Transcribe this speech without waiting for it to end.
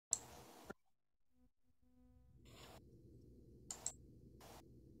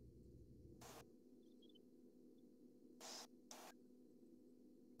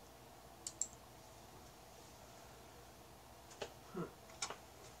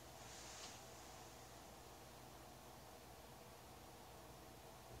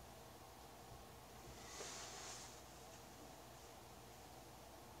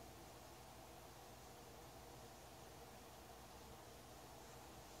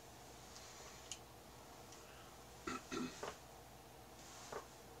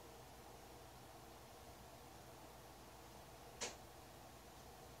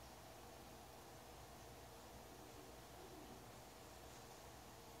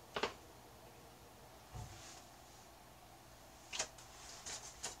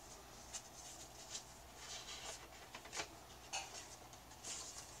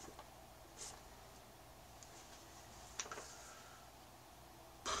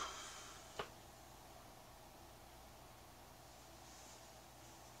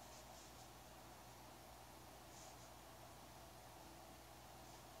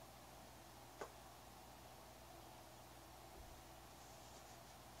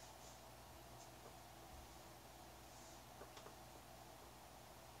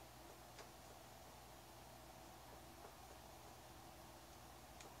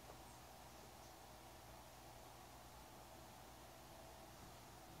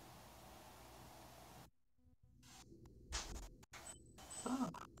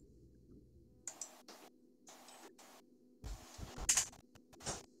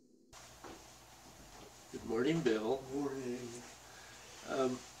Morning, Bill. Morning.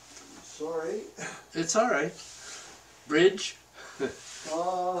 Um, Sorry. it's all right. Bridge?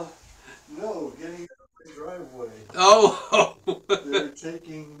 No, getting out of my driveway. Oh! They're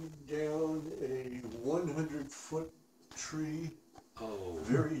taking down a 100-foot tree, Oh,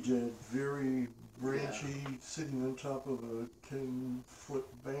 very dead, very yeah. branchy, sitting on top of a 10-foot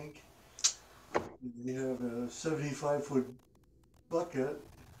bank. They have a 75-foot bucket,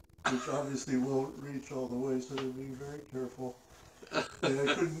 which obviously won't reach all the way, so they're being very careful. And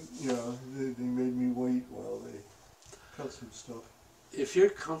I couldn't, they made me wait while they cut some stuff. If you're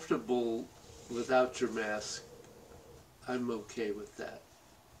comfortable without your mask, I'm okay with that.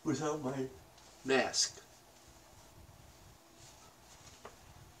 Without my Mask.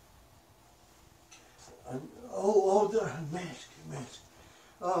 the mask.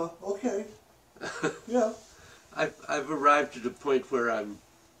 Okay. Yeah, I've arrived at a point where I'm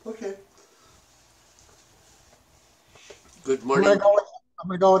okay. good I'm gonna morning. go. I'm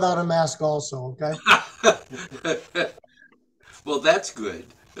gonna go without a mask also. Okay. Well, that's good.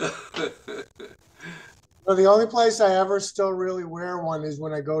 Well, the only place I ever still really wear one is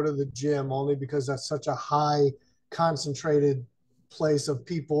when I go to the gym, only because that's such a high concentrated place of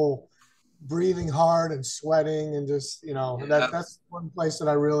people breathing hard and sweating and just Yeah. that's one place that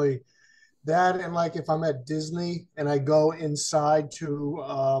I really that and like if I'm at Disney and I go inside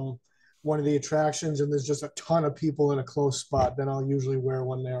to one of the attractions and there's just a ton of people in a close spot, then I'll usually wear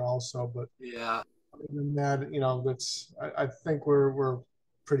one there also. But Yeah. other than that, that's I think we're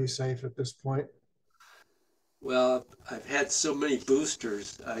pretty safe at this point. Well, I've had so many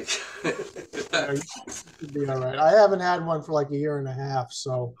boosters. Yeah, you should be all right. I haven't had one for like a year and a half,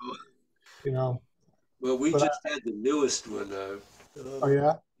 so you know. Well, we But just had the newest one. oh Um,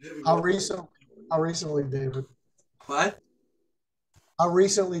 yeah, having how one recent? How recently, David? What? How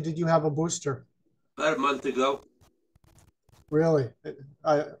recently did you have a booster? About a month ago. Really?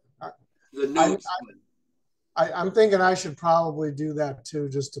 I, I, The I, newest one. I'm thinking I should probably do that too,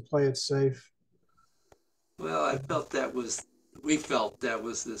 just to play it safe. Well, we felt that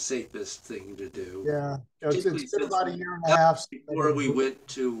was the safest thing to do, Yeah, it's particularly been since about a we, year and a that half was since I before had we went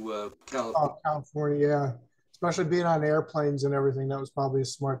to California. California. Yeah, especially being on airplanes and everything, that was probably a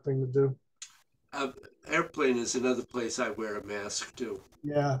smart thing to do. Uh, Airplane is another place I wear a mask too.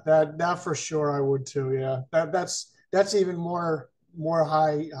 Yeah, that for sure I would too. Yeah, that's even more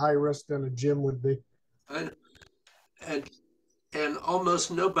high risk than a gym would be. And, and, and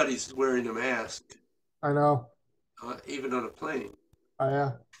almost nobody's wearing a mask, I know. even on a plane.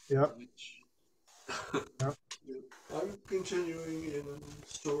 Yeah. Yep. Which, Yep. I'm continuing in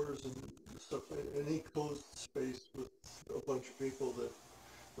stores and stuff, any closed space with a bunch of people that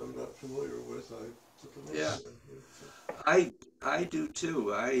I'm not familiar with. I put the yeah, mask on. Yeah, I do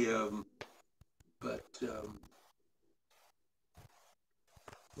too. But so,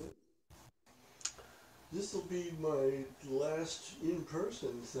 this will be my last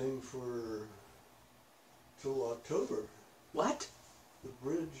in-person thing for till October. what? The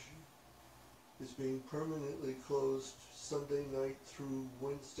bridge is being permanently closed Sunday night through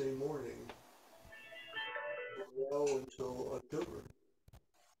Wednesday morning, from now until October.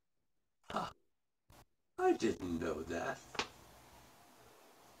 Huh, I didn't know that.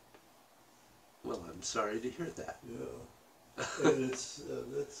 Well, I'm sorry to hear that. Yeah, and it's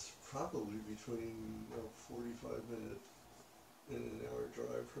that's probably between a 45-minute and an hour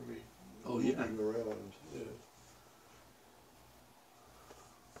drive for me Oh yeah, moving around.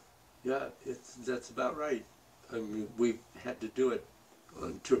 Yeah. yeah. That's about right. I mean, we've had to do it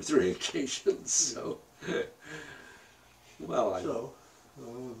on two or three occasions. So, well, So,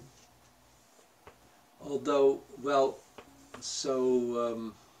 um, although, well,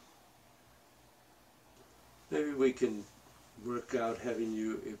 so maybe we can work out having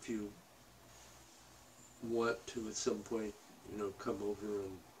you, if you want to, at some point, come over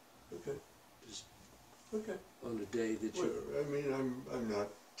and okay, just okay. on a day that you. Well, I mean, I'm not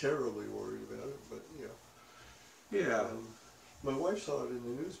terribly worried about it, but yeah. Yeah. My wife saw it in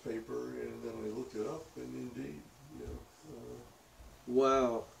the newspaper, and then I looked it up, and indeed, you know,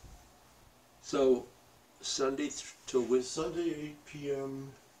 Wow. So Sunday till Wednesday. Sunday 8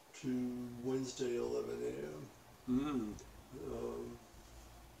 p.m. to Wednesday 11 a.m. Mm. Um,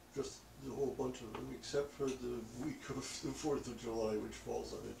 just a whole bunch of them, except for the week of the 4th of July, which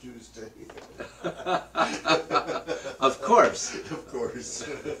falls on a Tuesday. Of course. Of course.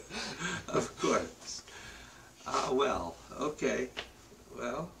 Of course. Well, okay.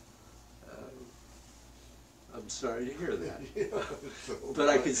 Well, I'm sorry to hear that. Yeah, so, But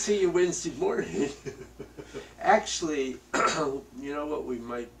I could see you Wednesday morning. Actually, you know what we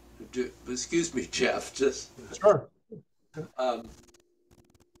might excuse me, Jeff, just Sure. um,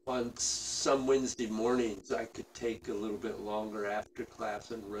 on some Wednesday mornings, I could take a little bit longer after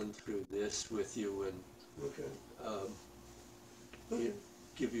class and run through this with you and Okay.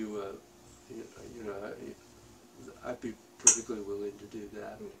 give you a, you know, I'd be perfectly willing to do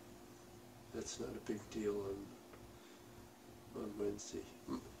that. That's not a big deal on Wednesday.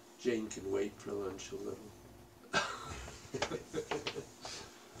 Jane can wait for lunch a little.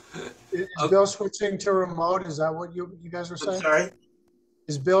 Is Okay. Bill switching to remote? Is that what you guys were I'm saying? sorry?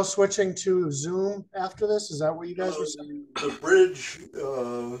 Is Bill switching to Zoom after this? Is that what you guys were saying? The bridge,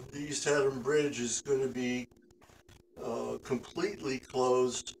 the East Haddam Bridge is going to be completely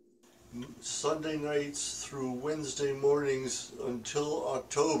closed Sunday nights through Wednesday mornings until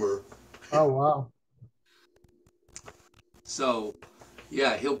October. Oh, wow. So,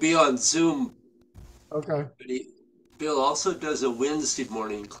 yeah, he'll be on Zoom, Okay. but Bill also does a Wednesday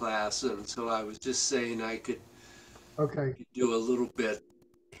morning class, and so I was just saying I could Okay. do a little bit,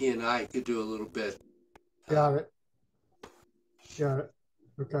 he and I could do a little bit Got it. Got it.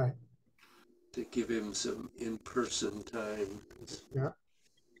 Okay. to give him some in-person time. Yeah.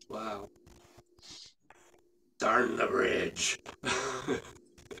 Wow. Darn the bridge.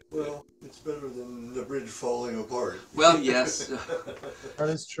 Well, it's better than the bridge falling apart. Well, yes, That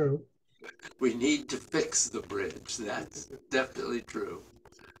is true. we need to fix the bridge. That's definitely true.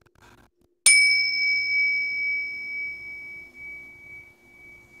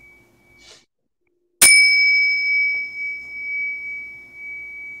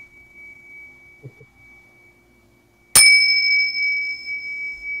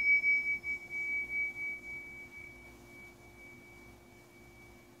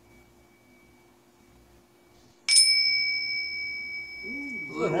 A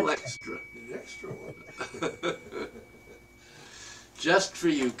An little extra. extra. An extra one. Just for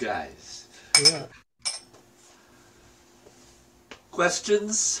you guys. Yeah.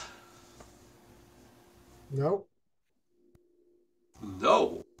 Questions? Nope.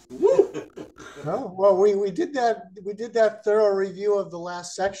 No. Woo! No. Well, we did that thorough review of the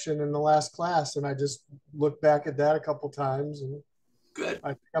last section in the last class, and I just looked back at that a couple times, and Good. I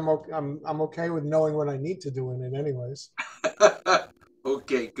think I'm okay with knowing what I need to do in it, anyways.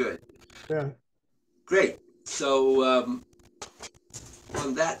 Okay, good. Yeah. Great. So,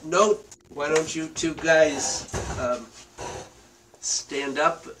 on that note, why don't you two guys stand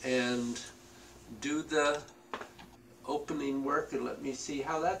up and do the opening work and let me see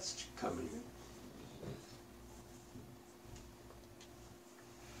how that's coming.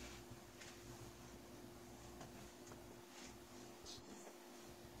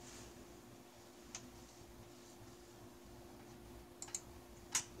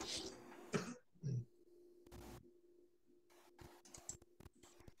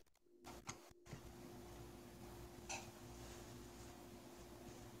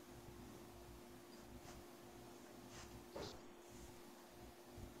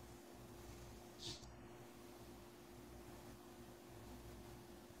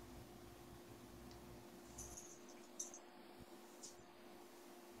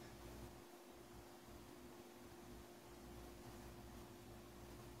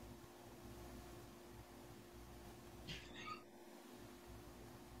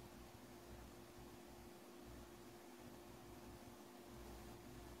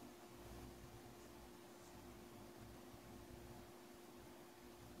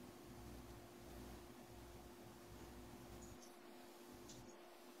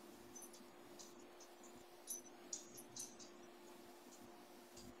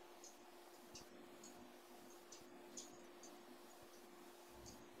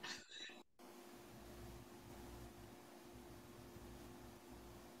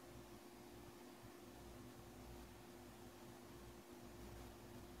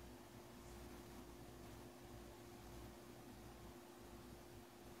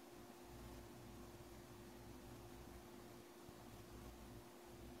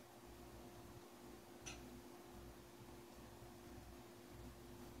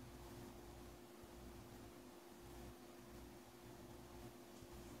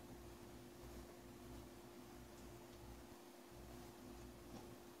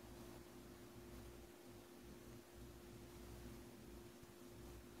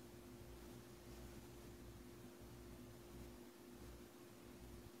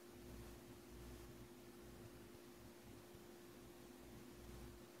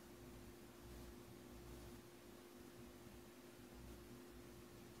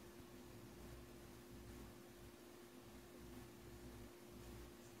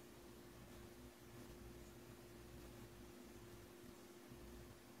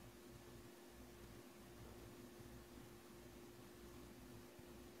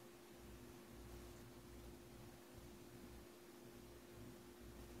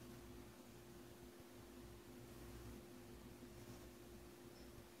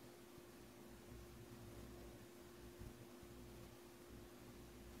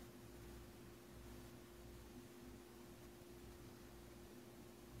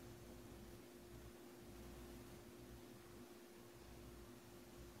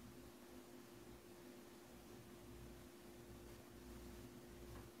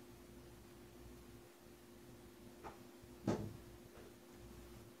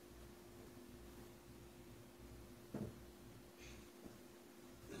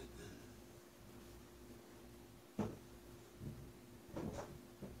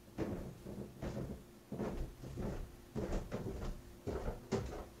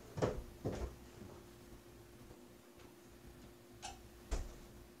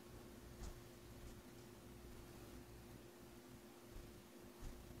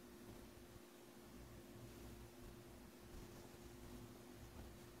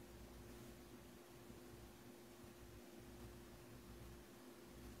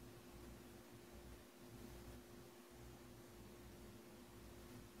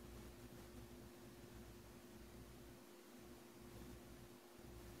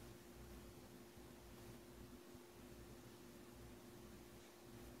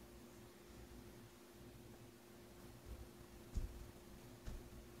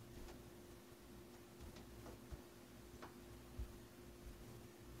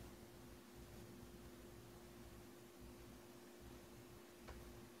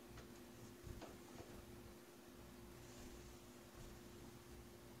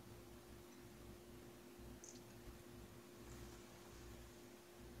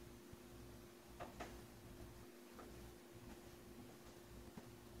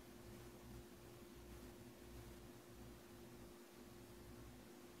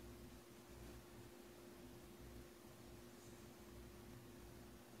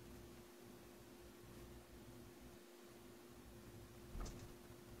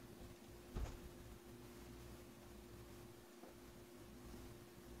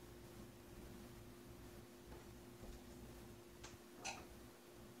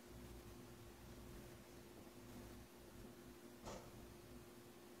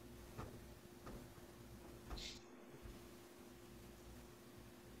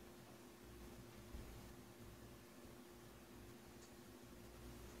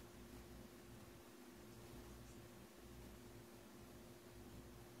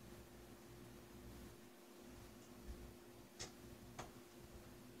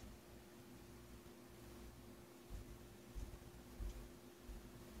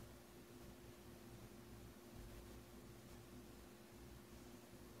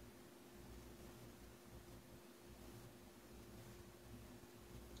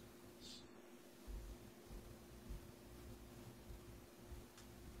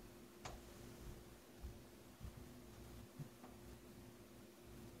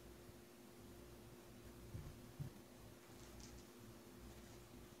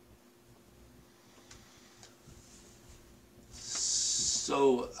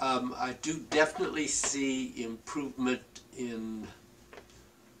 So I do definitely see improvement in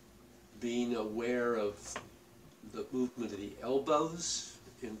being aware of the movement of the elbows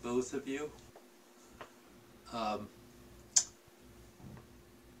in both of you. Um,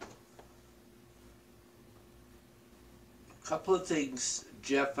 couple of things,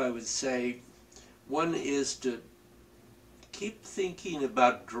 Jeff, I would say. One is to keep thinking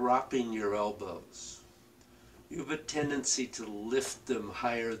about dropping your elbows. You have a tendency to lift them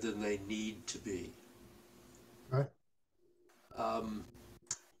higher than they need to be. Right.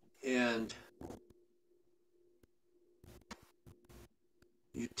 And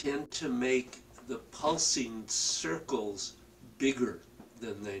you tend to make the pulsing circles bigger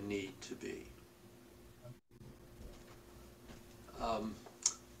than they need to be.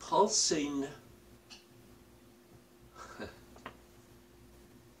 Pulsing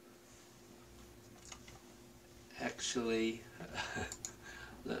actually,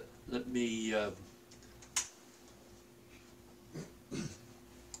 let me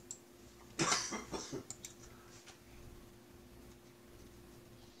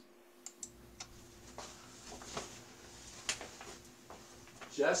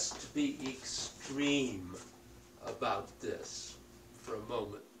just to be extreme about this for a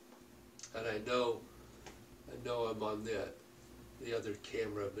moment. And I know I'm on the other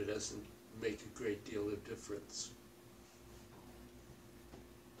camera, but it doesn't make a great deal of difference.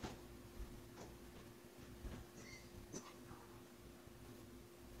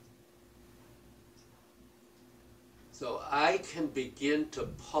 So I can begin to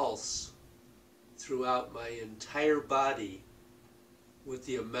pulse throughout my entire body with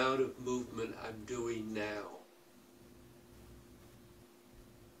the amount of movement I'm doing now.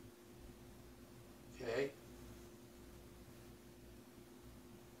 Okay?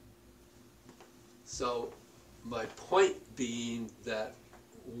 So my point being that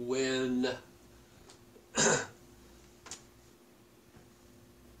when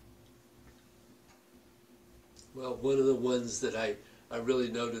well, one of the ones that I really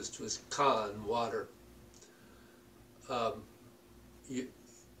noticed was water.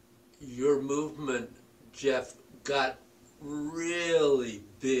 Your movement, Jeff, got really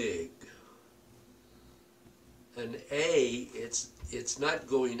big. And it's not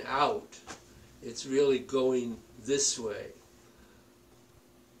going out, it's really going this way.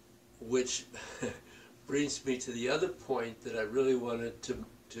 Which brings me to the other point that I really wanted to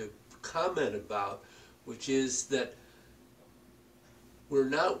comment about, which is that we're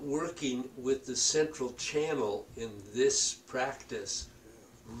not working with the central channel in this practice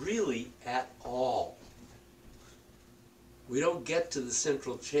really at all. We don't get to the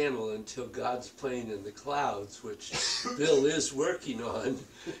central channel until God's playing in the clouds, which Bill is working on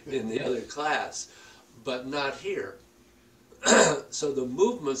in the other class, but not here. So the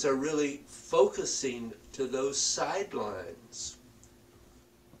movements are really focusing to those sidelines.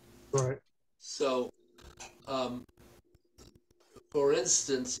 Right. So, for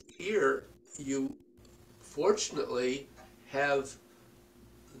instance, here you fortunately have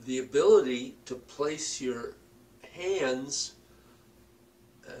the ability to place your hands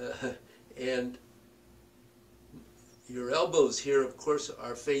and your elbows here, of course,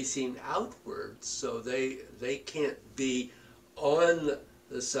 are facing outwards, so they can't be on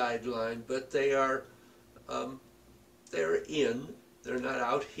the sideline, but they're in. They're not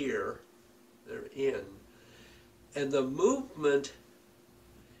out here. They're in, and the movement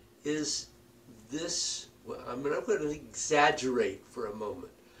is this. Well, I'm not going to exaggerate for a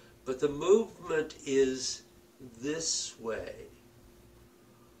moment, but the movement is this way,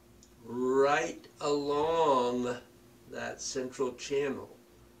 right along that central channel,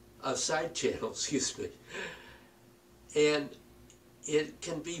 side channel, excuse me. And it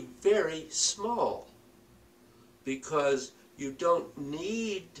can be very small because you don't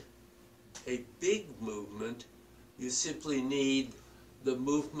need a big movement, you simply need the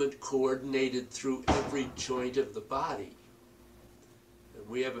movement coordinated through every joint of the body. And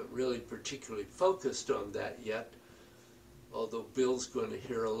we haven't really particularly focused on that yet, although Bill's going to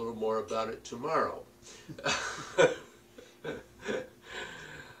hear a little more about it tomorrow.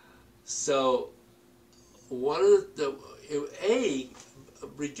 So one of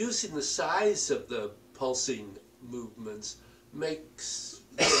reducing the size of the pulsing movements makes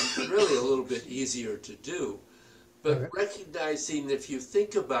them really a little bit easier to do. But recognizing, if you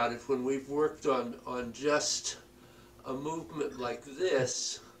think about it, when we've worked on just a movement like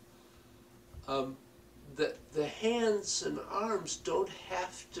this, the hands and arms don't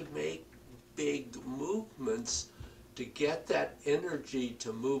have to make big movements to get that energy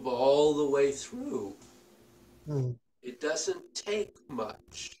to move all the way through. It doesn't take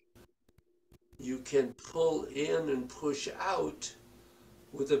much. You can pull in and push out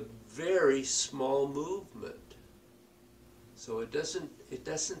with a very small movement. So it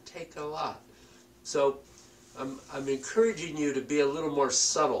doesn't take a lot. So I'm encouraging you to be a little more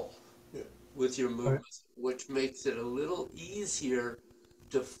subtle Yeah. with your Right. movements, which makes it a little easier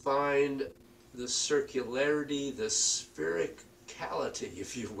to find the circularity, the sphericality,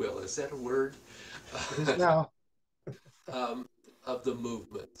 if you will. Is that a word? It is now. um, of the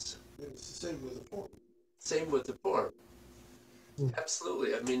movements. It's the same with the form. Same with the form. Hmm.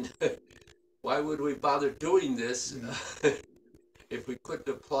 Absolutely. I mean, why would we bother doing this if we couldn't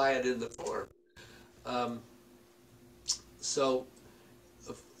apply it in the form? Um, so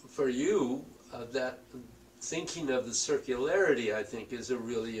for you, that thinking of the circularity, I think, is a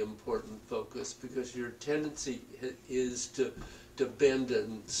really important focus because your tendency is to bend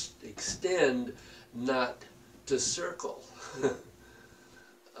and extend, not to circle.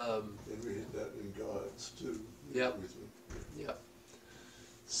 And we had that in gods too. Yep. Yeah.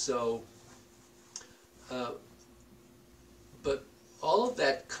 So, but all of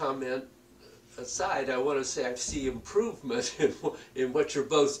that comment aside, I want to say I see improvement in what you're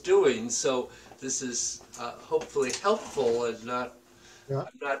both doing. So this is hopefully helpful and not, Yeah.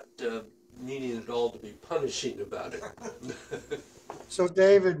 I'm not meaning at all to be punishing about it. So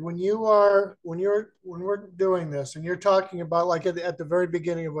David, when we're doing this and you're talking about like at the very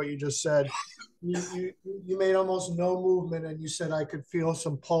beginning of what you just said, you made almost no movement and you said I could feel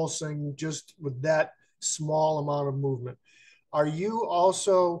some pulsing just with that small amount of movement. Are you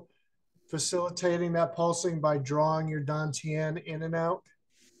also facilitating that pulsing by drawing your dantian in and out?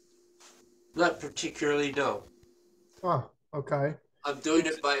 Not particularly, no. Oh, okay. I'm doing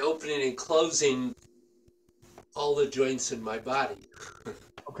it by opening and closing all the joints in my body.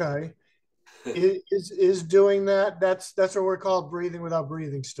 Okay. Is doing that, that's what we're called breathing without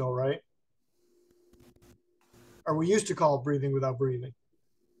breathing still, right? Or we used to call it breathing without breathing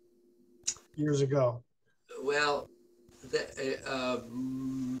years ago. Well,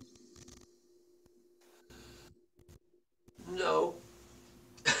 no.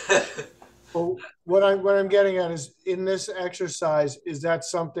 Well, what I'm getting at is in this exercise, is that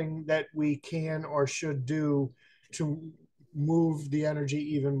something that we can or should do to move the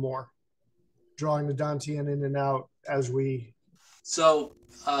energy even more, drawing the dantian in and out as we So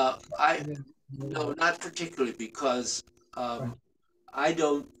I in and no, out. not particularly because Right. I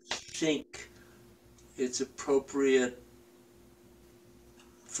don't think it's appropriate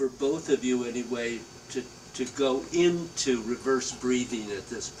for both of you anyway to go into reverse breathing at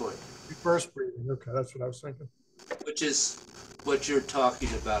this point, Reverse breathing. Okay, that's what I was thinking. which is what you're talking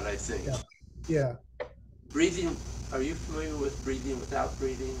about, I think. Yeah. Yeah. Breathing, are you familiar with breathing without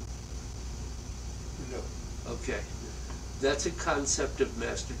breathing? No. Okay. That's a concept of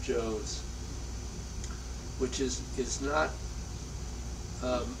Master Joe's, which is not,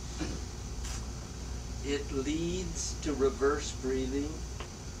 um, it leads to reverse breathing,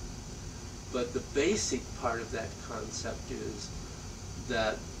 but the basic part of that concept is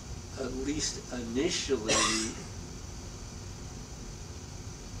that at least initially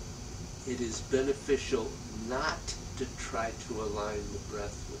it is beneficial not to try to align the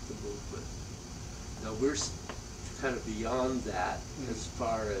breath with the movement. Now we're kind of beyond that as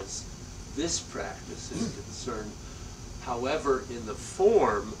far as this practice is concerned. However, in the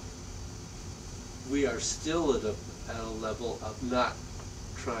form, we are still at a level of not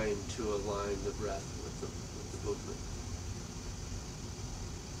trying to align the breath with the movement.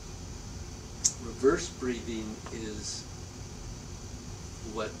 Reverse breathing is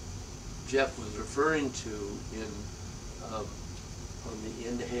what Jeff was referring to in on the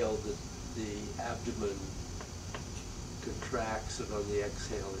inhale, the abdomen contracts, and on the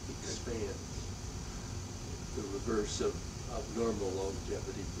exhale it expands. The reverse of normal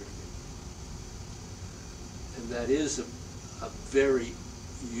longevity breathing. And that is a very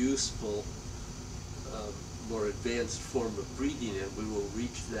useful, more advanced form of breathing, and we will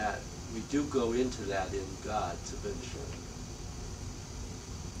reach that. We do go into that in gods eventually.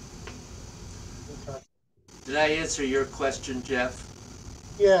 Okay. Did I answer your question, Jeff?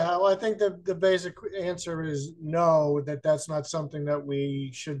 Yeah, well, I think the basic answer is no, that that's not something that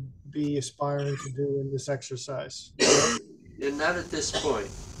we should be aspiring to do in this exercise. And not at this point.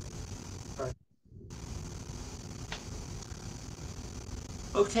 Right.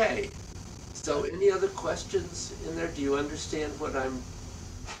 Okay. So any other questions in there? Do you understand what I'm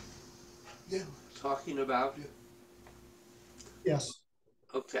Yeah. talking about? Yeah. Yes.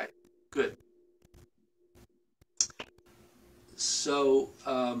 Okay, good. So,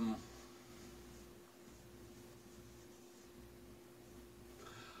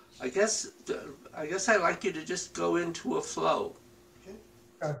 I guess I'd like you to just go into a flow. Okay.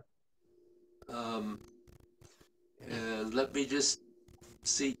 Okay. Um, and let me just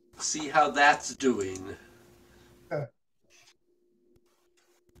see how that's doing. Okay.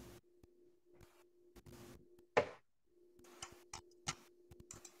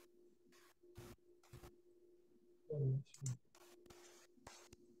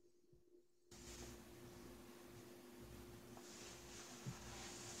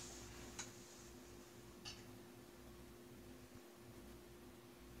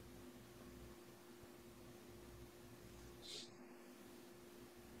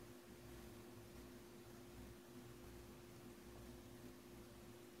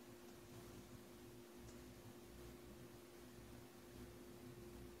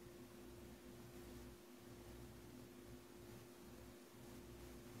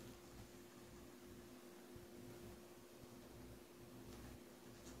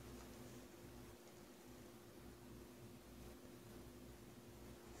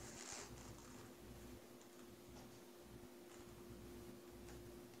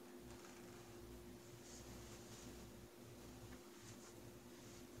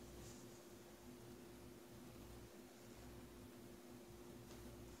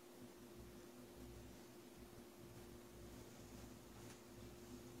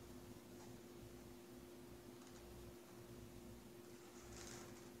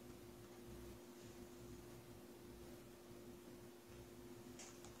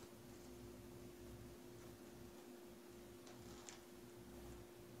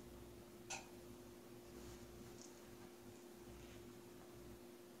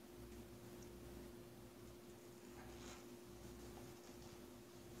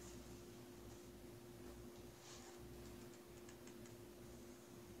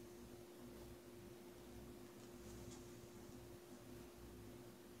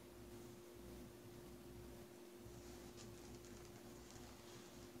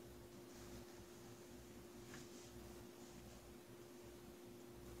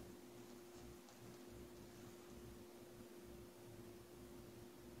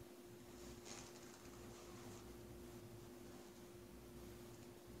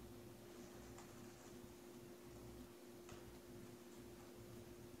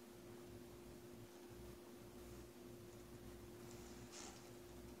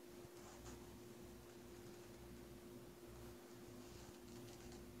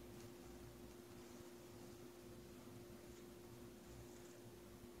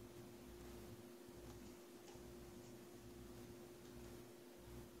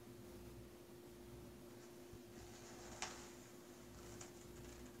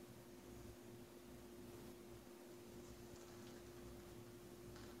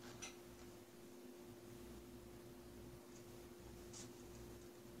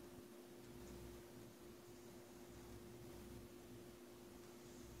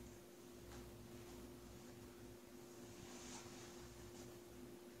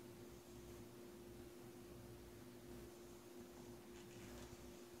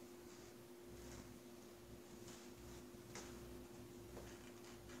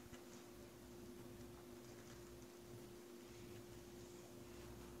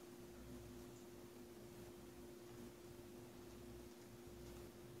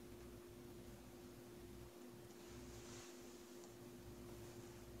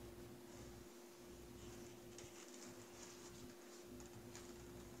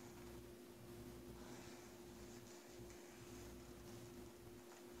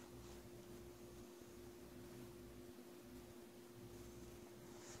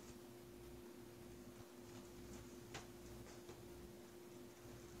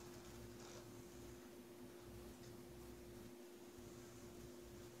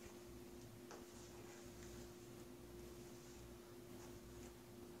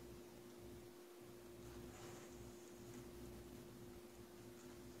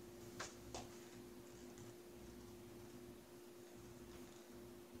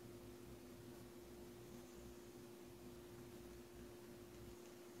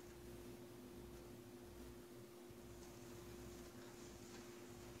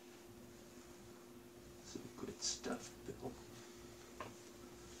 Some good stuff, Bill.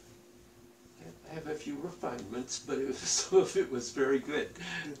 I have a few refinements, but some of it was very good.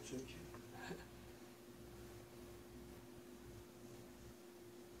 Good, thank you.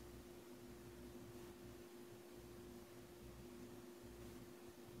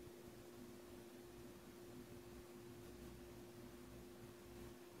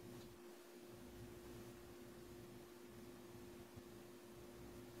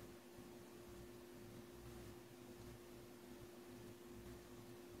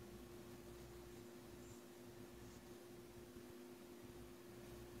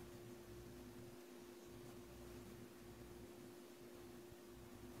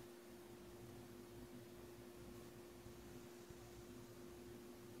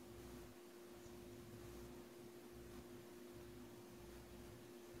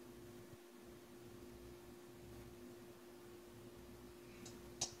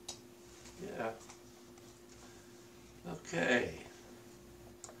 Yeah. Okay.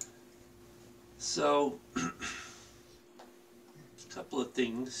 So, a couple of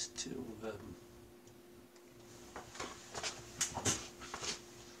things to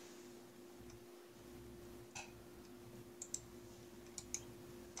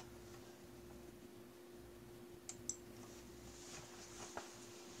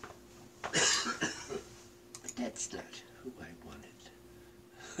that's not who I wanted.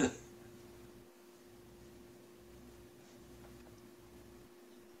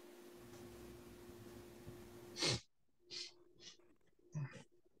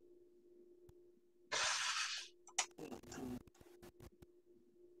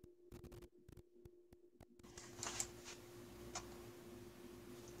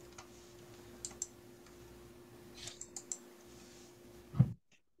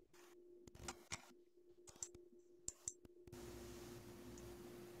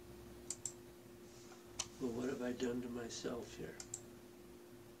 Well, what have I done to myself here?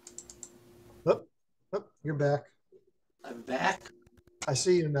 Oh, oh, you're back. I'm back? I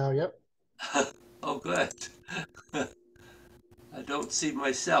see you now. Yep. Oh, good. I don't see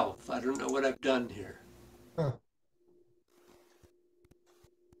myself. I don't know what I've done here. Huh.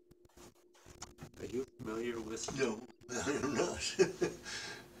 Are you familiar with? No, I'm not.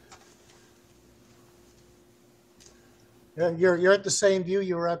 Yeah, you're at the same view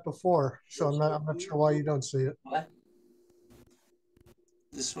you were at before, so I'm not sure why you don't see it. What?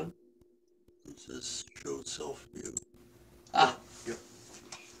 This one? It says show self view. Ah. Yep.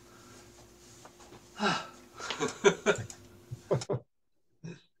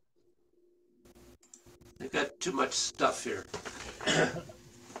 I got too much stuff here.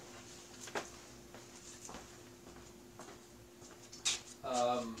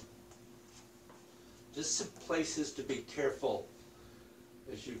 um, just some places to be careful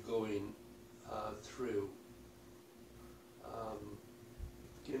as you're going through.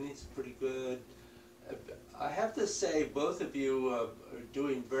 Beginning's pretty good. I have to say, both of you are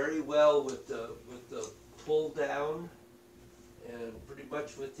doing very well with the pull down and pretty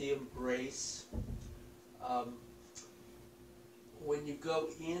much with the embrace. Um, when you go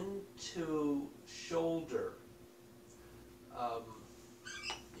into shoulder, um,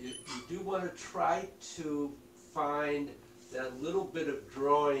 you do want to try to find that little bit of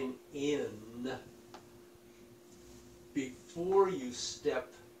drawing in before you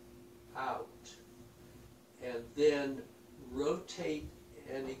step out, and then rotate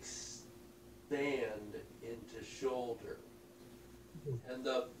and expand into shoulder. And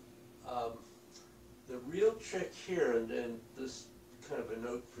the real trick here, and this kind of a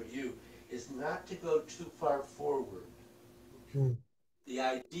note for you, is not to go too far forward. Hmm. The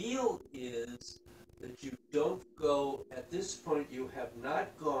ideal is that you don't go, at this point you have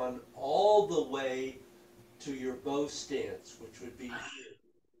not gone all the way to your bow stance, which would be here.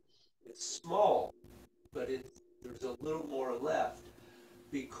 It's small, but there's a little more left,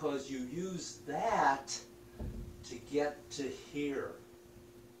 because you use that to get to here.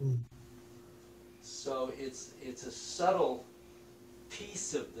 Hmm. So it's a subtle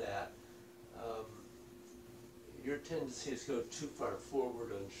piece of that. Your tendency is to go too far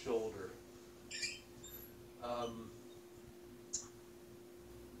forward on shoulder. Um,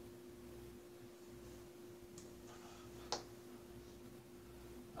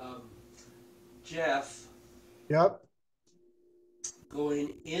 Jeff, Yep.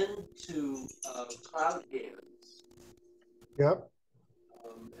 going into cloud hands, Yep.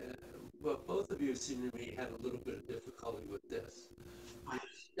 well, both of you seem to me had a little bit of difficulty with this. You're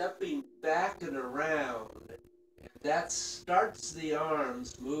stepping back and around, and that starts the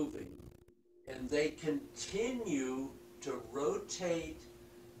arms moving, and they continue to rotate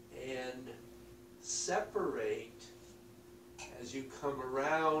and separate as you come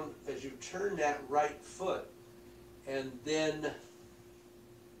around, as you turn that right foot. And then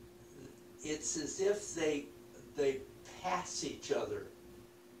it's as if they pass each other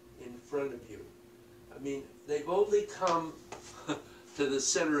in front of you. I mean, they've only come to the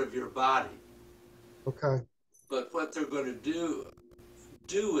center of your body. Okay. But what they're going to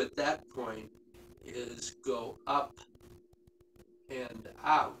do at that point is go up and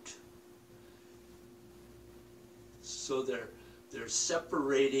out. So they're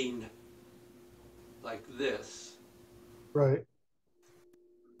separating like this. Right.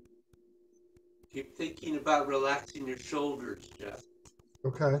 Keep thinking about relaxing your shoulders, Jeff.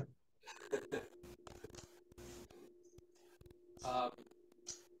 Okay.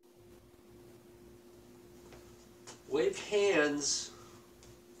 Wave hands.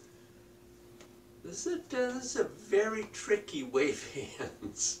 This is a very tricky wave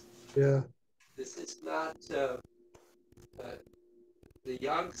hands. Yeah. This is not, the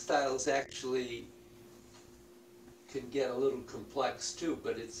Yang styles actually can get a little complex too,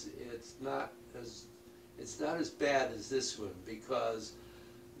 but it's not as bad as this one, because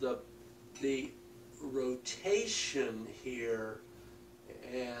the the rotation here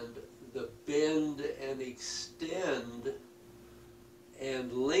and the bend and extend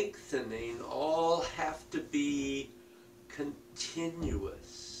and lengthening all have to be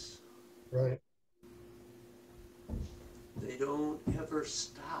continuous. Right. They don't ever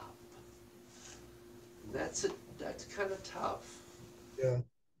stop. And that's kind of tough. Yeah.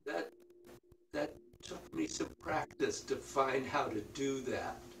 That that took me some practice to find how to do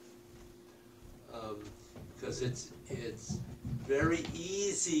that, because it's very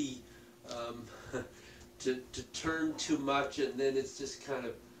easy um, to turn too much, and then it's just kind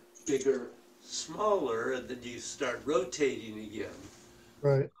of bigger, smaller, and then you start rotating again.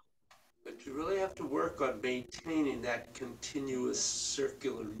 Right. But you really have to work on maintaining that continuous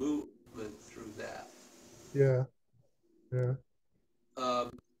circular movement through that. Yeah. Yeah.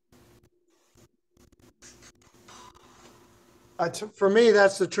 Um, For me,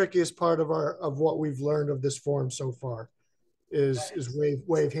 that's the trickiest part of what we've learned of this form so far. Is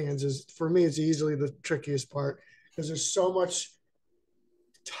wave hands. Is for me, it's easily the trickiest part because there's so much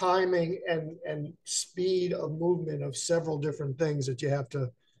timing and speed of movement of several different things that you have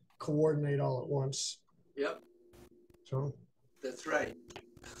to coordinate all at once. yep, So that's right.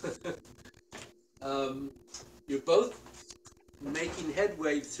 um, you're both making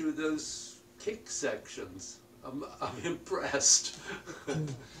headway through those kick sections. I'm impressed.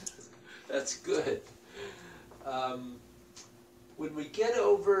 That's good. Um, when we get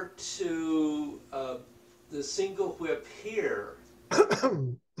over to the single whip here,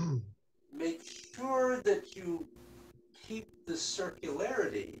 make sure that you keep the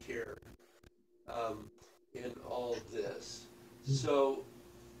circularity here in all of this. So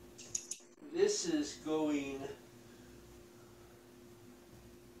this is going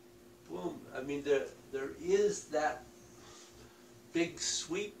boom. I mean, there is that big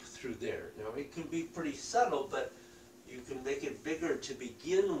sweep through there. Now it can be pretty subtle, but you can make it bigger to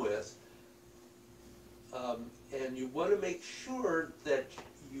begin with. And you want to make sure that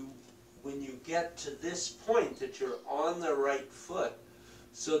you, when you get to this point, that you're on the right foot,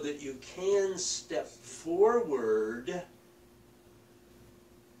 so that you can step forward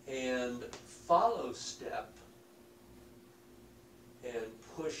and follow step and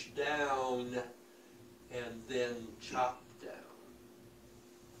push down and then chop down,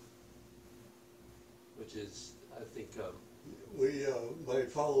 which is, I think, my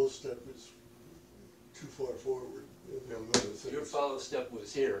follow step is too far forward. your follow step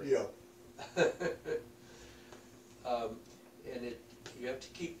was here. Yeah. And you have to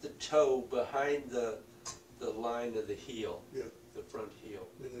keep the toe behind the line of the heel, Yeah. the front heel.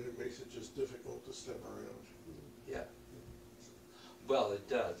 And then it makes it just difficult to step around. Yeah. Well, it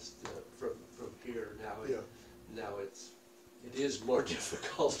does from here now. Now it is more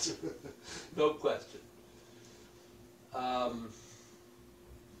difficult, no question. Boom,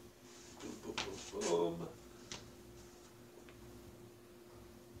 boom, boom, boom.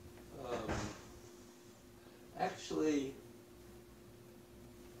 Actually,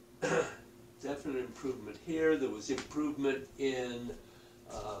 definite improvement here. There was improvement in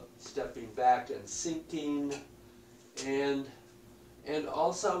stepping back and sinking, and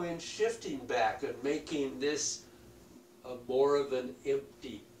also in shifting back and making this more of an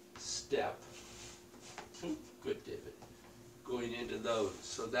empty step. Good, David. Going into those,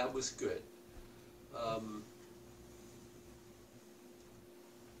 so that was good.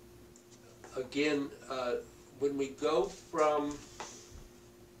 Again, when we go from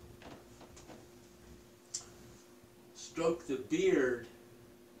stroke the beard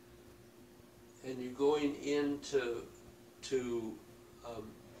and you're going into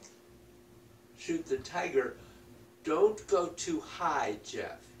shoot the tiger, don't go too high,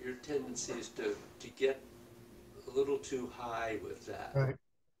 Jeff. Your tendency is to get a little too high with that. right.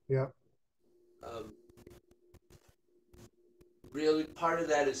 Yeah. Really, part of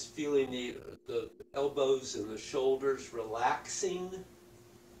that is feeling the elbows and the shoulders relaxing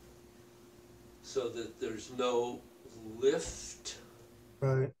so that there's no lift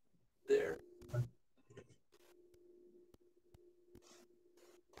Right. there.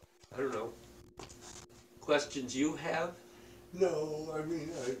 I don't know. Questions you have? No, I mean,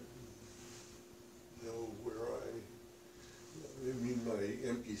 I know where I mean, my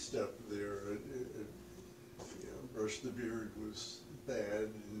empty step there, brush the beard was bad,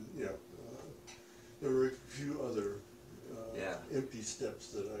 and there were a few other Yeah. empty steps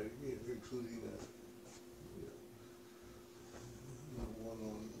that including the one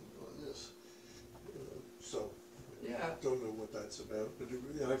on this. So, Yeah. don't know what that's about, but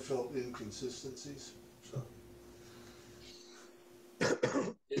I felt inconsistencies, so.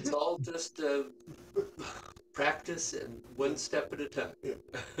 It's all just practice and one step at a time. Yeah.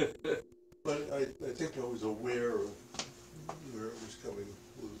 But I think I was aware of where it was coming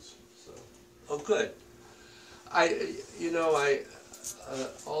loose, so. Oh, good. I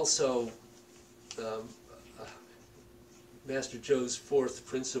also, um, uh, Master Joe's fourth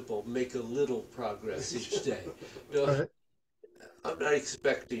principle, make a little progress each day. Right. I'm not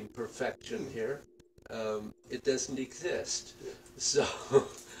expecting perfection here. It doesn't exist. So,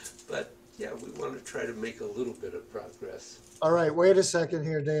 but yeah, we want to try to make a little bit of progress. All right, wait a second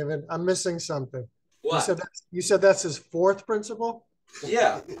here, David. I'm missing something. What? You said that's his fourth principle?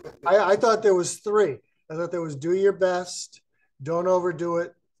 Yeah. I thought there was three. I thought there was do your best, don't overdo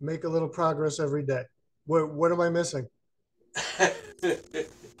it, make a little progress every day. What am I missing?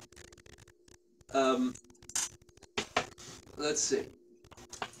 um, let's see.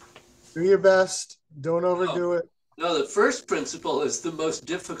 Do your best, don't No, overdo it. no, the first principle is the most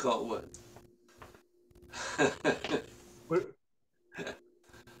difficult one. What-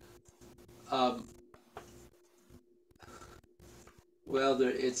 um, well,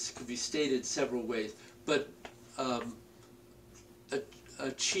 it could be stated several ways, but um,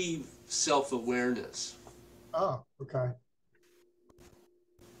 achieve self-awareness. Oh, okay.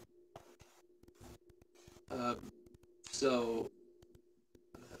 So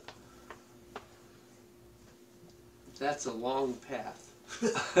that's a long path.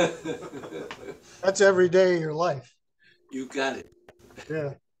 That's every day of your life. You got it.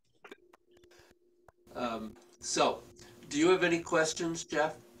 Yeah. So, do you have any questions,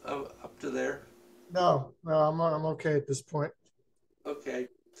 Jeff, up to there? No, I'm okay at this point. Okay.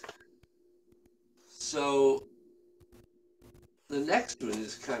 So, the next one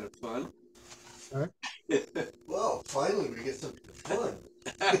is kind of fun. All right. Well, finally we get some fun.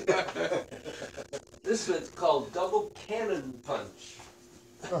 This one's called double cannon punch.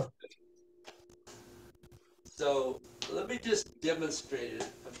 Oh. So let me just demonstrate it.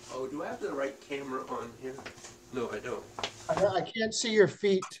 Oh, do I have the right camera on here? No, I don't. I can't see your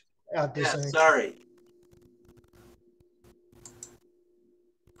feet at this Yeah, angle. sorry.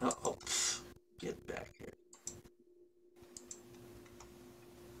 Oh, get back here.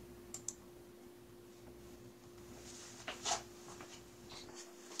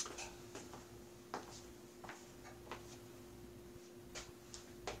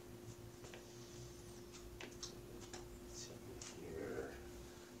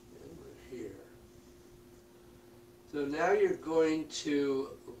 So now you're going to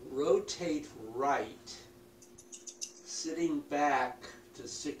rotate right, sitting back to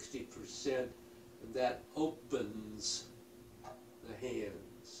 60%, and that opens the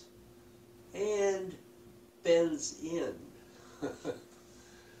hands and bends in.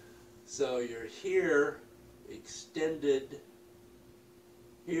 So you're here, extended.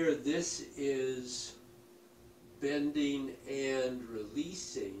 Here, this is bending and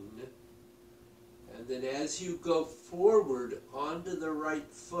releasing. And then as you go forward onto the right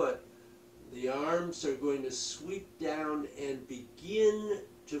foot, the arms are going to sweep down and begin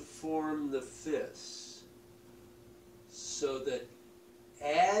to form the fists. So that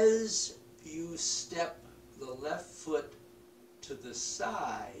as you step the left foot to the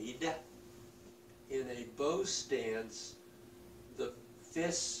side in a bow stance, the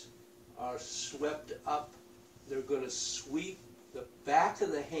fists are swept up. They're going to sweep the back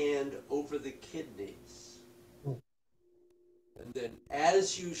of the hand over the kidneys. And then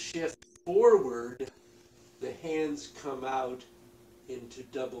as you shift forward, the hands come out into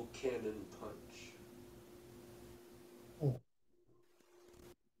double cannon punch.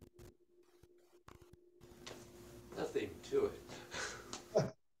 Nothing to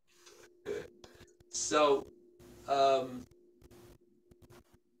it. So,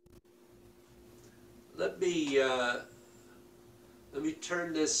 let me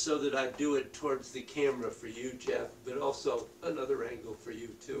turn this so that I do it towards the camera for you, Jeff, but also another angle for you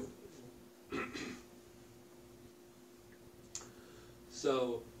too.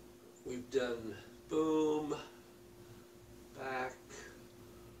 So we've done boom, back,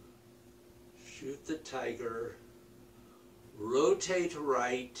 shoot the tiger, rotate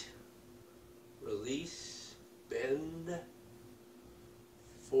right, release, bend,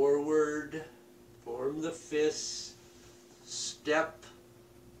 forward, form the fists, step,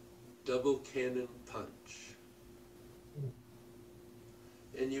 double cannon punch.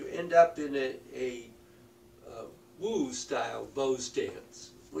 And you end up in a Wu style bow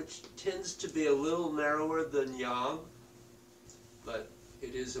stance, which tends to be a little narrower than Yang, but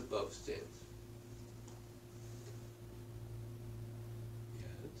it is a bow stance.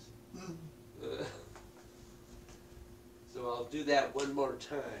 Yes. So I'll do that one more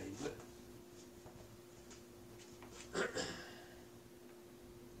time.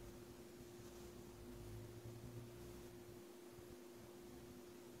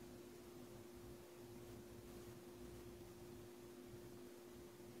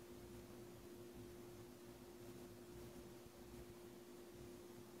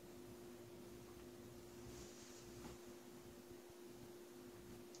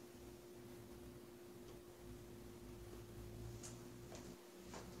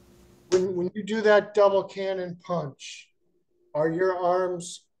 When you do that double cannon punch, are your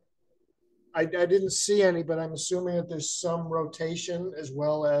arms? I didn't see any, but I'm assuming that there's some rotation as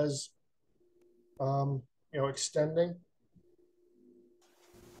well as extending.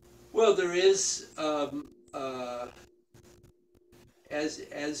 Well, there is,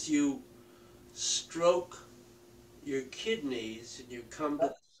 as you stroke your kidneys and you come to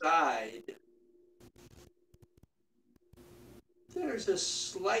the side, there's a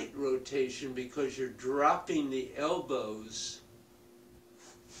slight rotation because you're dropping the elbows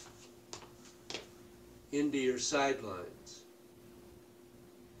into your sidelines.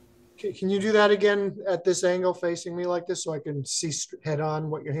 Can you do that again at this angle facing me like this so I can see head on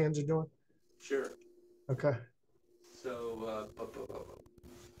what your hands are doing? Sure. Okay. So,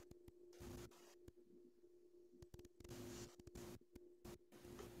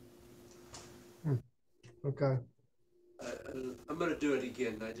 Okay. I'm going to do it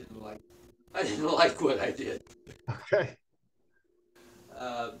again. I didn't like what I did. Okay.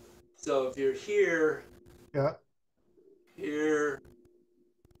 So if you're here, Yeah. here,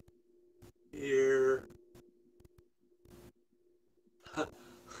 here,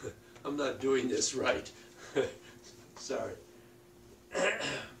 I'm not doing this right. Sorry.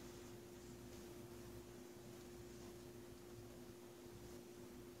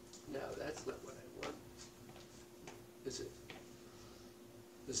 No, that's not what I want. Is it?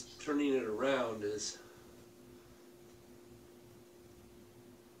 This turning it around is.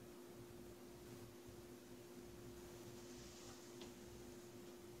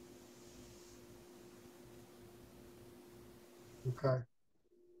 Okay.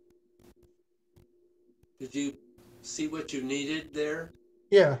 Did you see what you needed there?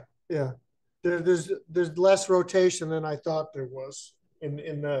 Yeah. Yeah. There's less rotation than I thought there was in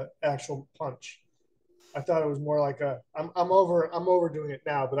the actual punch. I thought it was more like I'm overdoing it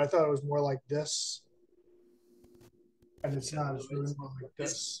now, but I thought it was more like this. And it's not, it's really more like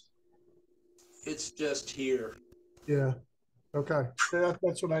this. It's just here. Yeah. Okay.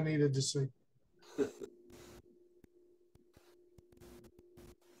 That's what I needed to see.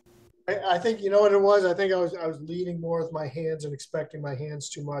 I think you know what it was. I think I was leading more with my hands and expecting my hands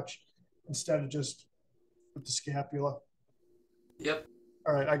too much instead of just with the scapula. Yep.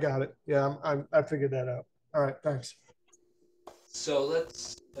 All right, I got it. Yeah, I figured that out. All right, thanks. So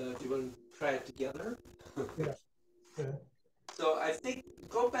let's. Do you want to try it together? Yeah. Yeah. So I think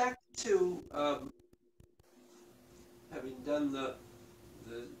go back to having done the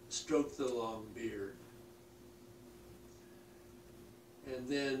stroke the long beard, and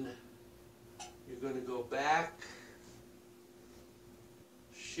then you're going to go back,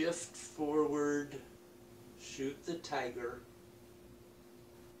 shift forward, shoot the tiger,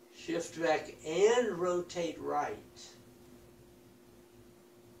 shift back and rotate right.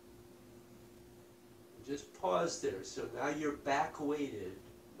 Just pause there. So now you're back weighted,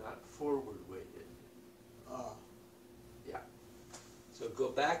 not forward weighted. Yeah. So go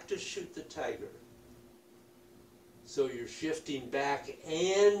back to shoot the tiger. So you're shifting back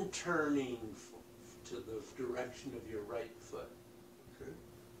and turning to the direction of your right foot. Okay.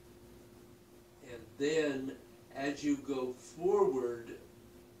 And then as you go forward,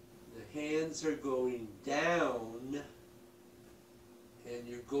 the hands are going down and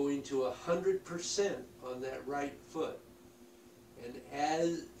you're going to 100% on that right foot.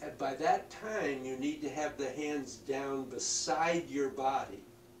 And by that time, you need to have the hands down beside your body.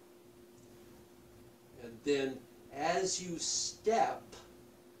 And then as you step,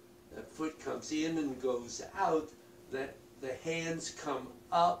 that foot comes in and goes out, that the hands come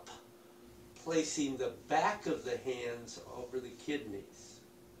up, placing the back of the hands over the kidneys.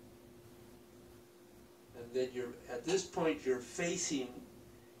 And then at this point, you're facing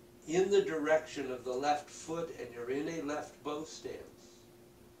in the direction of the left foot and you're in a left bow stance.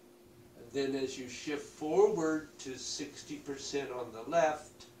 And then as you shift forward to 60% on the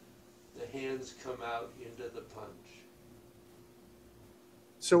left, the hands come out into the punch.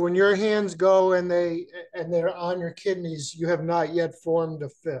 So when your hands go and they're on your kidneys, you have not yet formed a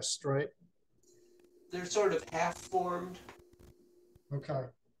fist, right? They're sort of half formed. Okay.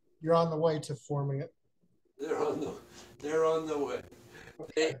 You're on the way to forming it. They're on the they're on the way.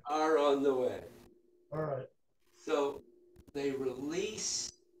 They Okay. are on the way. All right. So they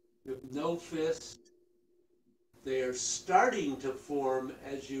release with no fist. They are starting to form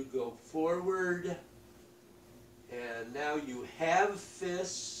as you go forward. And now you have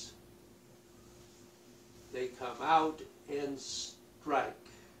fists. They come out and strike.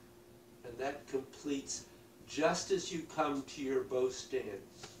 And that completes just as you come to your bow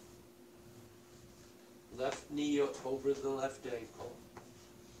stance. Left knee over the left ankle.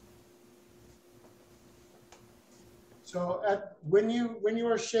 So when you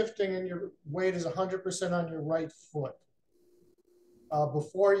are shifting and your weight is 100% on your right foot,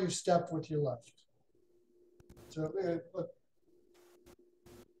 before you step with your left. So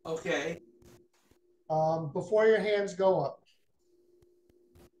Okay. before your hands go up.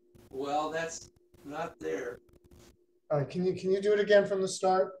 Well, that's not there. All right. Can you do it again from the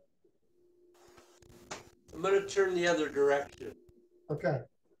start? I'm going to turn the other direction. Okay.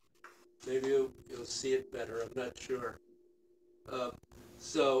 Maybe you'll see it better. I'm not sure.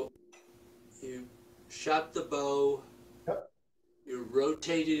 So you shot the bow. Yep. You're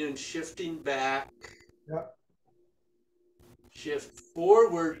rotating and shifting back. Yep. Shift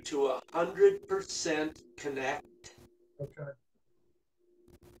forward to 100% connect. Okay.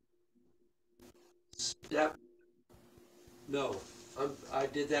 Step. No, I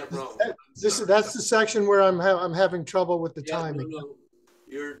did that wrong. That's the section where I'm having trouble with the timing. No.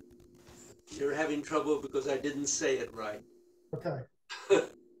 You're having trouble because I didn't say it right. Okay.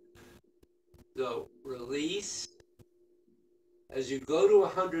 So release. As you go to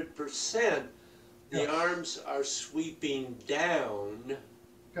 100%, the arms are sweeping down.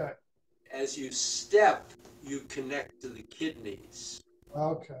 Okay. As you step, you connect to the kidneys.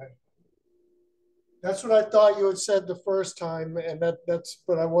 Okay. That's what I thought you had said the first time, and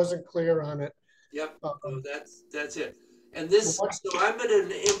but I wasn't clear on it. Yep. So that's it. And this, so I'm at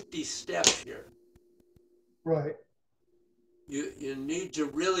an empty step here. Right. You need to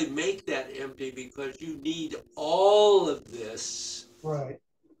really make that empty because you need all of this right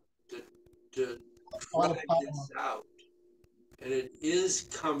to drive this out. And it is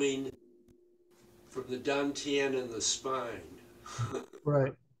coming from the dantian and the spine.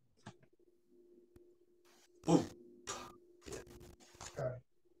 Right. Boom. Yeah. Okay.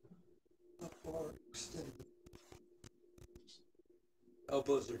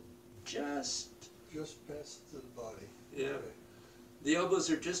 Elbows are just past the body. Yeah. Okay. The elbows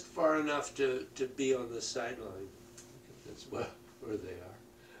are just far enough to be on the sideline. That's where they are.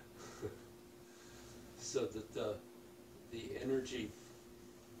 So that the energy,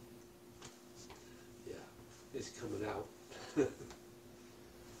 is coming out.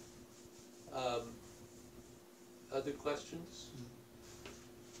 Other questions?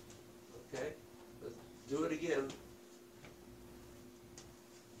 Okay, let's do it again.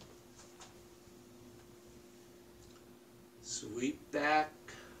 Sweep back,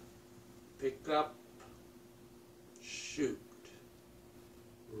 pick up, shoot.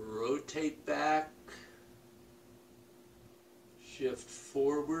 Rotate back, shift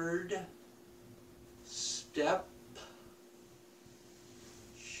forward, step,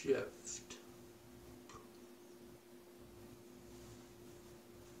 shift.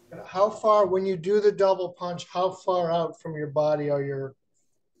 How far, when you do the double punch, how far out from your body are your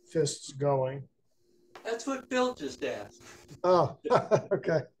fists going? That's what Bill just asked. Oh,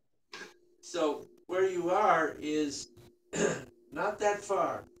 okay. So where you are is not that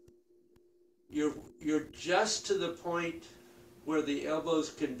far. You're just to the point where the elbows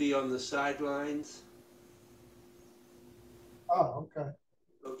can be on the sidelines. Oh, okay.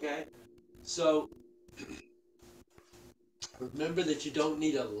 Okay? So remember that you don't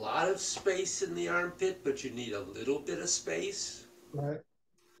need a lot of space in the armpit, but you need a little bit of space. Right.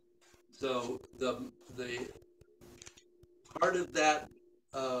 So the part of that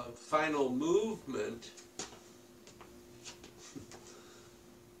final movement,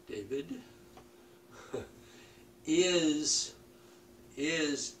 David, is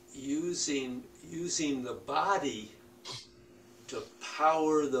using the body to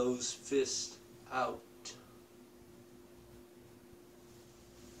power those fists out.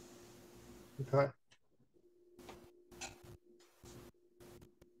 Okay.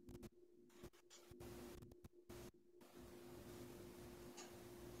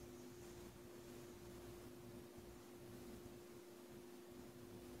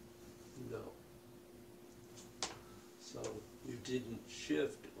 No. So you didn't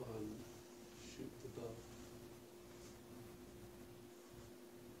shift on shoot the bow.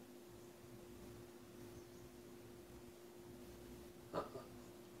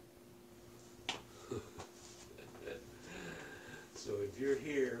 So if you're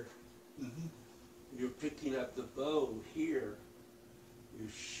here, Mm-hmm. you're picking up the bow here, you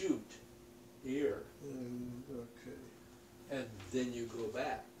shoot here, And, okay, and then you go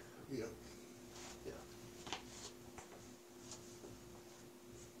back. yeah. Yeah.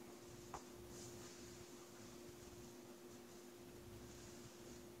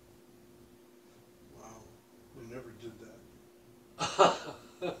 Wow, I never did that.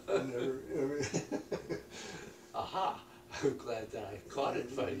 I never, Aha! I'm glad that I caught it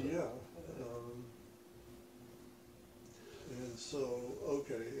finally. Yeah. And so,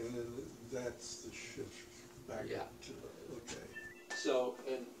 okay, and then that's the shift back Yeah. to the, okay. So,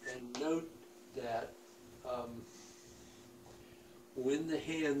 and note that when the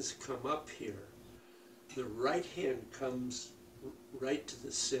hands come up here, the right hand comes right to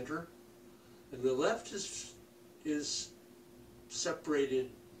the center, and the left is separated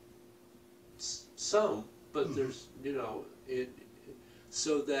some, but there's, you know,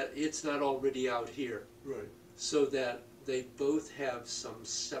 so that it's not already out here, Right. so that they both have some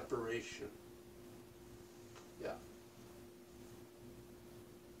separation. Yeah.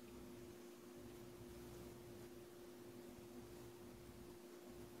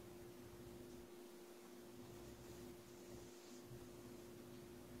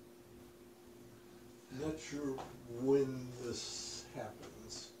 Not sure when this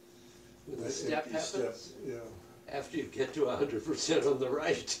happens. When the That step empty step, happens, yeah. after you get to 100% on the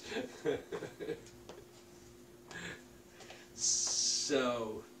right.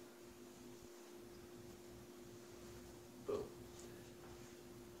 So, boom,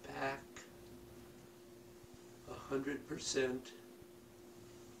 back 100%,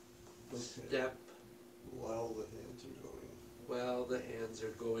 Okay. step, While the hands are going. while the hands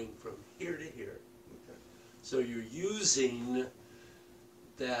are going from here to here. Okay. So you're using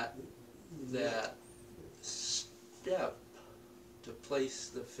that step to place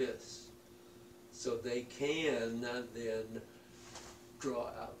the fists, so they can then draw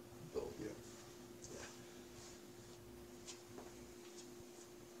out. Boom. Yeah.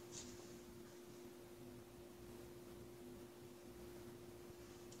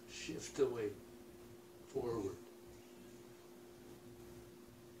 Shift the weight forward.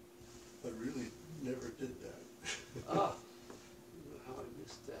 I really never did that. Ah, how I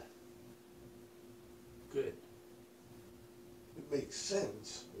missed that. Good. It makes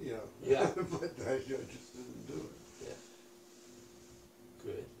sense, yeah. Yeah. But I just didn't do it. Yeah.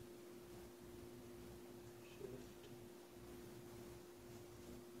 Good. Shift.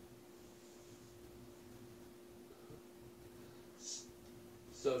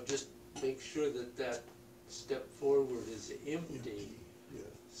 So just make sure that that step forward is empty, Yeah.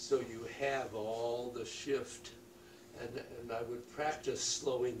 so you have all the shift. And I would practice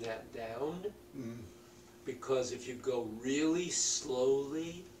slowing that down, Mm. because if you go really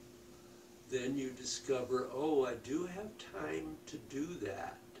slowly, then you discover, oh, I do have time to do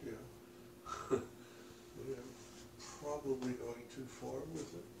that. Yeah. Yeah. Probably going too far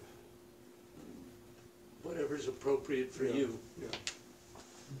with it. Whatever's appropriate for Yeah. you. Yeah.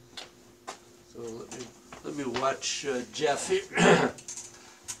 So let me watch Jeff here.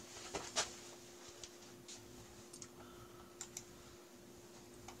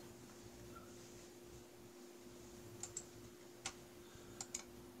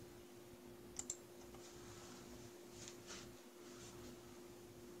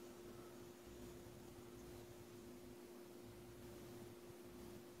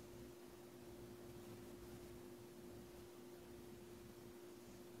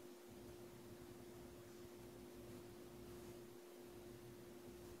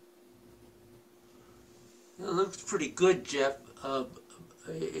 It looks pretty good, Jeff.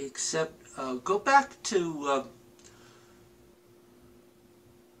 Except go back to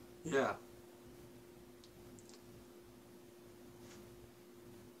yeah.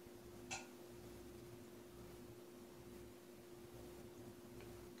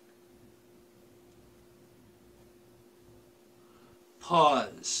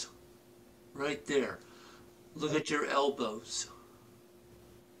 Pause. Right there. Look at your elbows.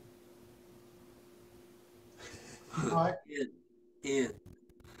 Right, In.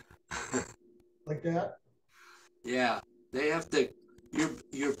 like that. Yeah. They have to.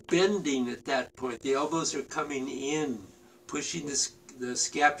 You're bending at that point. The elbows are coming in, pushing the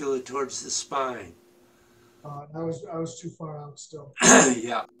scapula towards the spine. I was too far out still.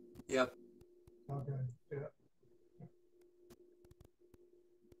 Yeah. Yep. Okay. Yeah.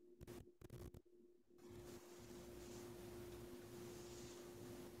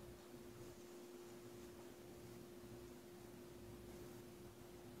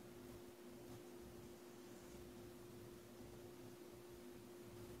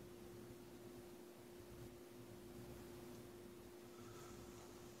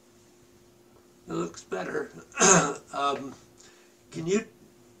 looks better. Can you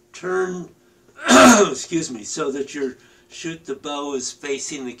turn, excuse me, so that your shoot the bow is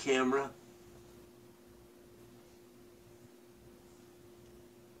facing the camera?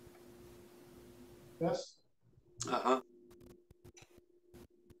 Yes. Uh-huh.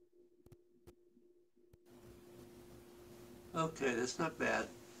 Okay, that's not bad.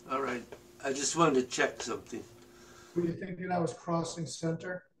 All right. I just wanted to check something. Were you thinking I was crossing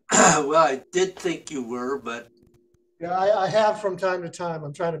center? Well, I did think you were, but Yeah, I have from time to time.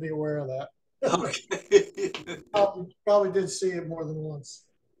 I'm trying to be aware of that. okay. Probably did see it more than once.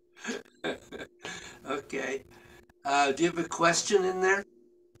 Okay. Do you have a question in there?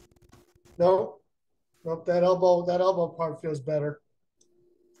 No, nope. That elbow part feels better.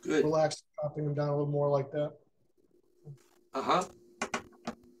 Good. Relax, dropping them down a little more like that. Uh-huh.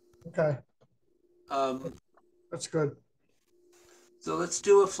 Okay, Um, that's good. so let's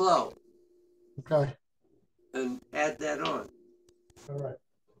do a flow Okay, and add that on. all right.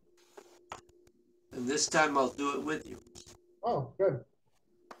 And this time I'll do it with you. Oh, good.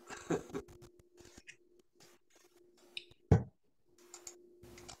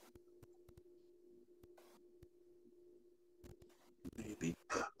 Maybe.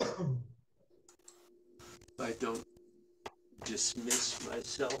 If I don't dismiss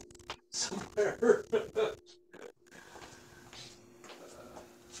myself somewhere.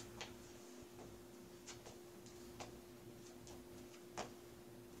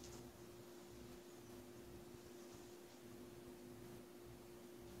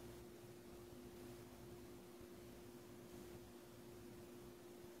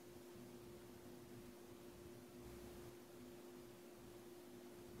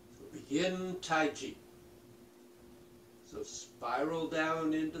 Begin Tai Chi. So spiral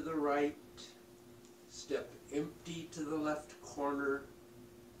down into the right, step empty to the left corner,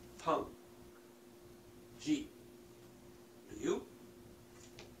 Pung, Ji, Liu,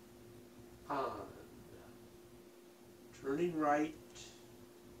 An. Turning right,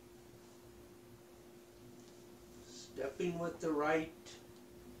 stepping with the right,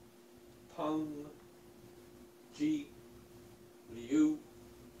 Pung, Ji, Liu,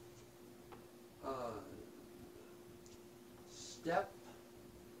 An. Step,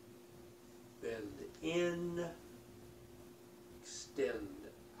 bend in, extend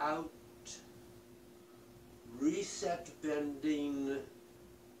out, reset bending,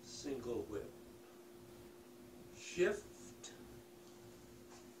 single whip. Shift,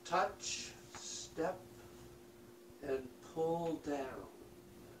 touch, step, and pull down.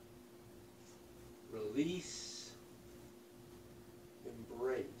 Release,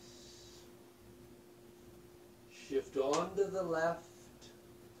 embrace. Shift on to the left,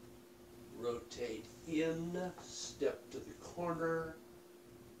 rotate in, step to the corner,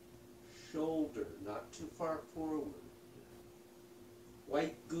 shoulder not too far forward.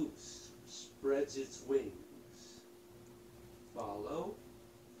 White goose spreads its wings. Follow,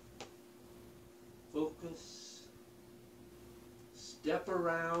 focus, step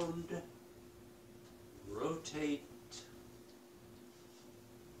around, rotate,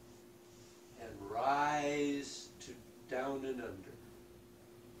 and rise to down and under.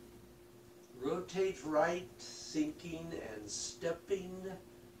 Rotate right, sinking and stepping,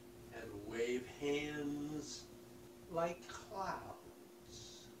 and wave hands like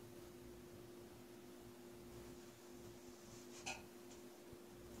clouds.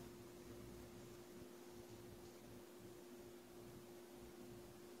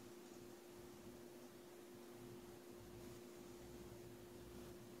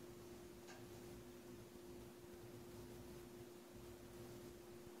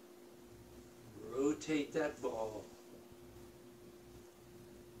 Rotate that ball.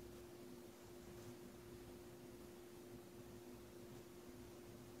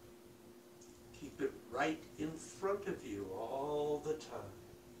 Keep it right in front of you all the time.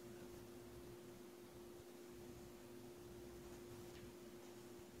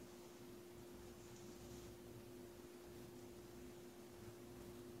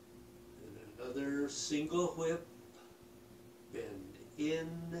 And another single whip, bend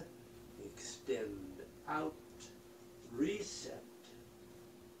in, extend out, reset,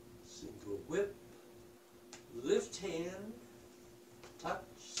 single whip, lift hand, touch,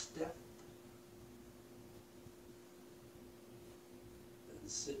 step, and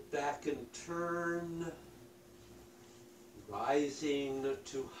sit back and turn, rising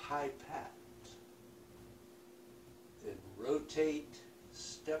to high pat. Then rotate,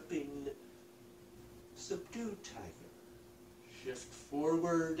 stepping, subdue tiger. Shift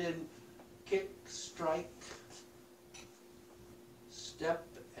forward and kick, strike, step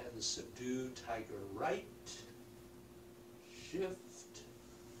and and subdue tiger right, shift,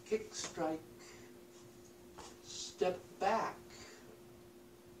 kick strike, step back,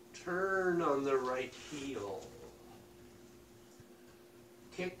 turn on the right heel,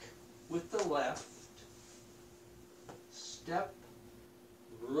 kick with the left, step,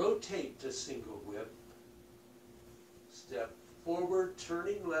 rotate to single whip, step forward,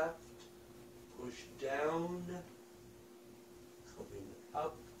 turning left, push down, coming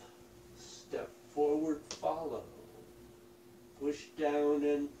up, step forward, follow, push down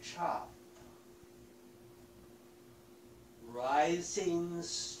and chop, rising,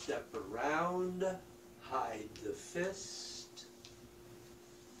 step around, hide the fist,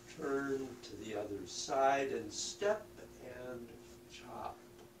 turn to the other side and step and chop.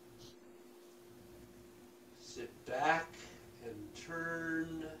 Sit back and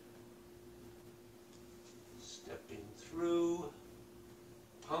turn, stepping through,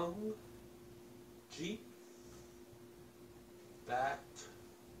 pung, jeep, back,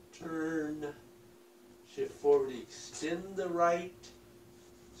 turn, shift forward, extend the right,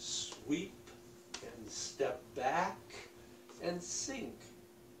 sweep and step back and sink,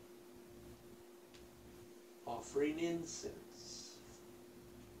 offering incense.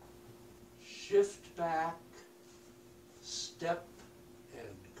 Shift back, step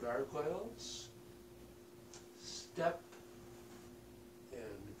and gargoyles, step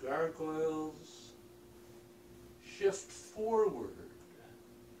and gargoyles, shift forward,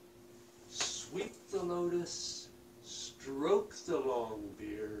 sweep the lotus, stroke the long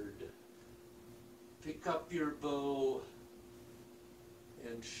beard, pick up your bow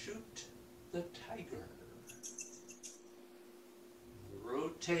and shoot the tiger.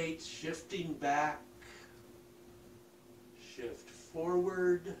 Rotate, shifting back, shift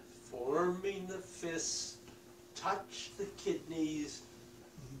forward, forming the fist, touch the kidneys,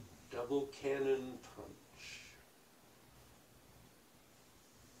 double cannon punch.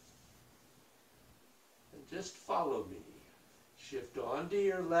 And just follow me. Shift onto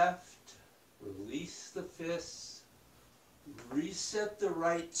your left, release the fists, reset the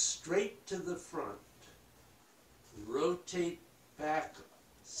right straight to the front, rotate back,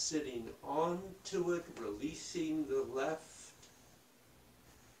 sitting onto it, releasing the left,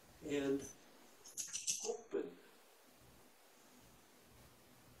 and open.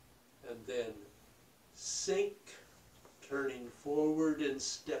 And then sink, turning forward and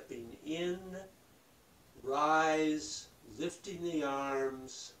stepping in, rise, lifting the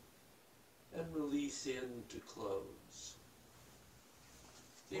arms, and release in to close.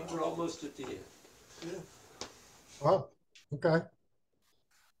 I think we're almost at the end. Yeah. Oh, okay.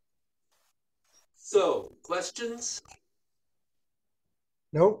 So, questions?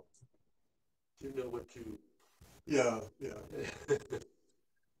 Nope. You know what you... Yeah, yeah.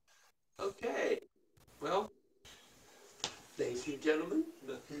 Okay. Well, thank you, gentlemen.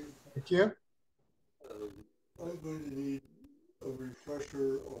 Thank you. I'm going to need a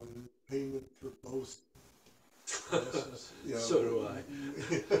refresher on payment for both. Yeah. So do I.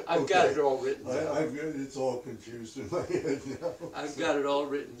 I've got it all written down. It's all confused in my head now. I've got it all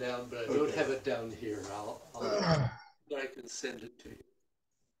written down, but I don't have it down here. I can send it to you.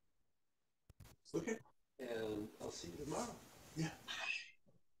 Okay. And I'll see you tomorrow. Yeah.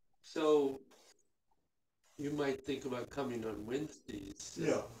 So you might think about coming on Wednesdays.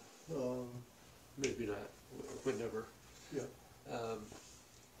 Yeah. Maybe not. Whenever. Yeah.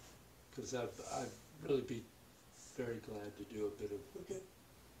 Because I'd really be very glad to do a bit of. Okay.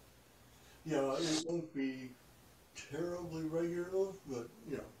 Yeah, it won't be terribly regular, but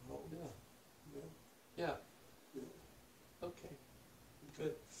yeah. Yeah. Okay.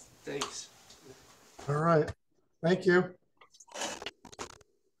 Good. Thanks. All right. Thank you.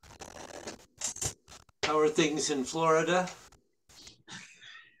 How are things in Florida?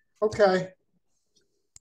 Okay.